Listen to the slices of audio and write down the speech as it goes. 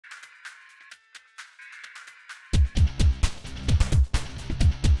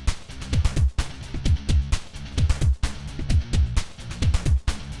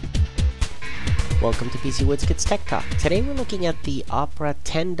Welcome to PC Woods Kids Tech Talk. Today we're looking at the Opera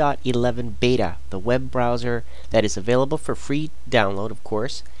 10.11 beta, the web browser that is available for free download, of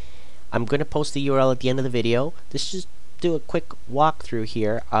course. I'm going to post the URL at the end of the video. Let's just do a quick walkthrough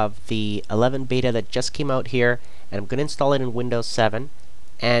here of the 11 beta that just came out here, and I'm going to install it in Windows 7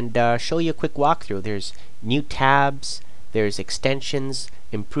 and show you a quick walkthrough. There's new tabs, there's extensions,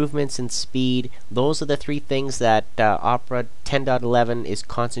 improvements in speed. Those are the three things that Opera 10.11 is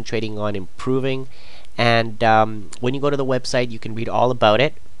concentrating on improving. And when you go to the website, you can read all about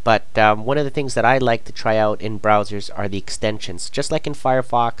it. But one of the things that I like to try out in browsers are the extensions. Just like in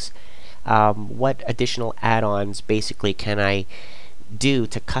Firefox, what additional add-ons basically can I do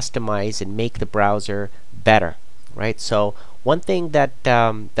to customize and make the browser better, right? So one thing that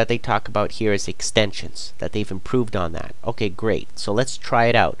that they talk about here is extensions, that they've improved on that. Okay, great. So let's try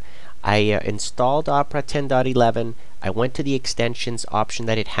it out. I installed Opera 10.11. I went to the extensions option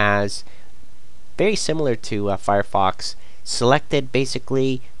that it has, very similar to Firefox. Selected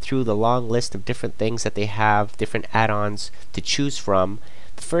basically through the long list of different things that they have, different add-ons to choose from.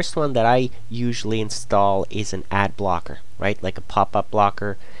 The first one that I usually install is an ad blocker, right? Like a pop-up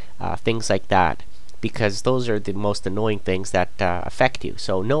blocker, things like that, because those are the most annoying things that affect you.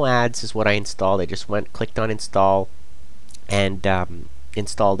 So no ads is what I installed. I just clicked on install and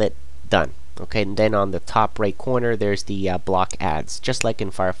installed it. Done. Okay, and then on the top right corner there's the block ads, just like in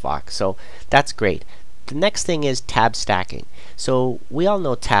Firefox. So that's great. The next thing is tab stacking. So we all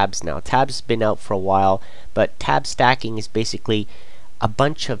know tabs now. Tabs have been out for a while, but tab stacking is basically a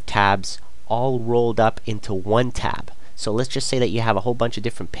bunch of tabs all rolled up into one tab. So let's just say that you have a whole bunch of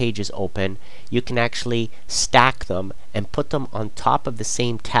different pages open. You can actually stack them and put them on top of the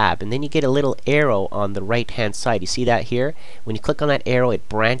same tab, and then you get a little arrow on the right hand side. You see that here? When you click on that arrow, it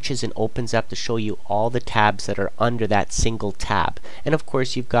branches and opens up to show you all the tabs that are under that single tab. And of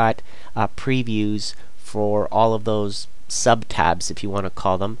course you've got previews for all of those sub tabs, if you want to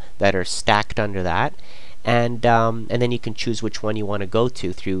call them, that are stacked under that. And then you can choose which one you want to go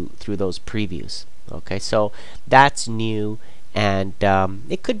to through those previews. Okay, so that's new, and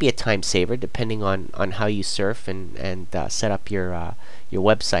it could be a time saver depending on how you surf and set up your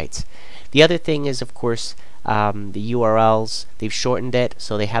websites. The other thing is, of course, the URLs. They've shortened it,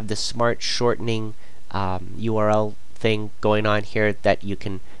 so they have the smart shortening URL thing going on here that you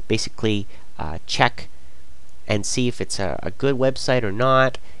can basically check and see if it's a good website or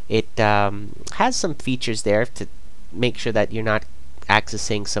not. It has some features there to make sure that you're not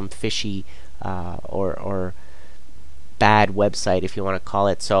accessing some fishy or bad website, if you want to call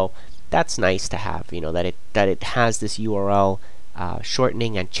it. So that's nice to have, you know, that it has this URL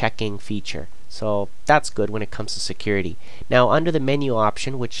shortening and checking feature. So that's good when it comes to security. Now under the menu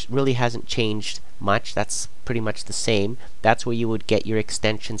option, which really hasn't changed much, that's pretty much the same. That's where you would get your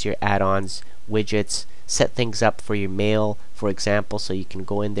extensions, your add-ons, widgets, set things up for your mail, for example, so you can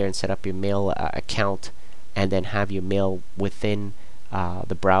go in there and set up your mail account and then have your mail within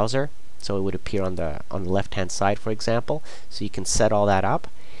the browser. So it would appear on the left hand side, for example. So you can set all that up.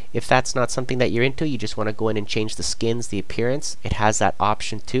 If that's not something that you're into, you just want to go in and change the skins, the appearance, it has that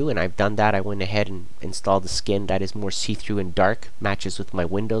option too, and I've done that. I went ahead and installed the skin that is more see-through and dark, matches with my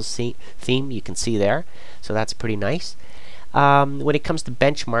Windows theme, you can see there. So that's pretty nice. When it comes to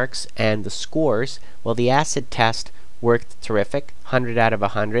benchmarks and the scores, well, the acid test worked terrific, 100 out of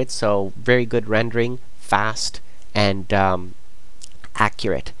 100, so very good rendering, fast, and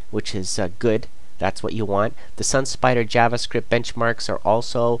accurate, which is good. That's what you want. The SunSpider JavaScript benchmarks are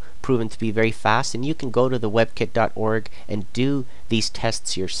also proven to be very fast, and you can go to the webkit.org and do these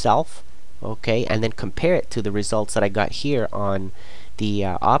tests yourself, okay, and then compare it to the results that I got here on the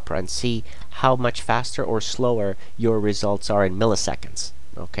Opera and see how much faster or slower your results are in milliseconds,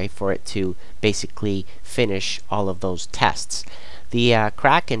 okay, for it to basically finish all of those tests. The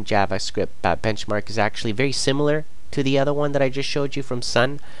Kraken JavaScript benchmark is actually very similar to the other one that I just showed you from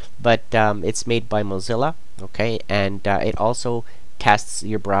Sun, but it's made by Mozilla, okay, and it also tests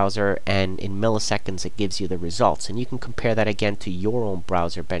your browser, and in milliseconds it gives you the results, and you can compare that again to your own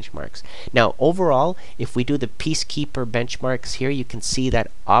browser benchmarks. Now overall, if we do the Peacekeeper benchmarks here, you can see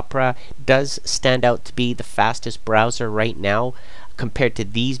that Opera does stand out to be the fastest browser right now compared to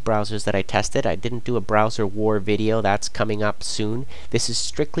these browsers that I tested. I didn't do a browser war video, that's coming up soon. This is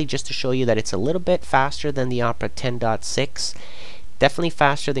strictly just to show you that it's a little bit faster than the Opera 10.6. Definitely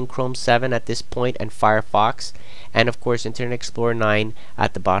faster than Chrome 7 at this point, and Firefox, and of course Internet Explorer 9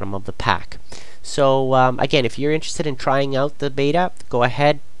 at the bottom of the pack. So again, if you're interested in trying out the beta, go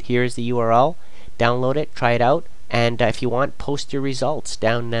ahead, here's the URL, download it, try it out, and if you want, post your results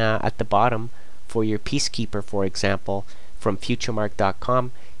down at the bottom for your Peacekeeper, for example, from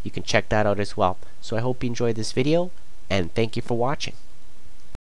futuremark.com. You can check that out as well. So I hope you enjoyed this video, and thank you for watching.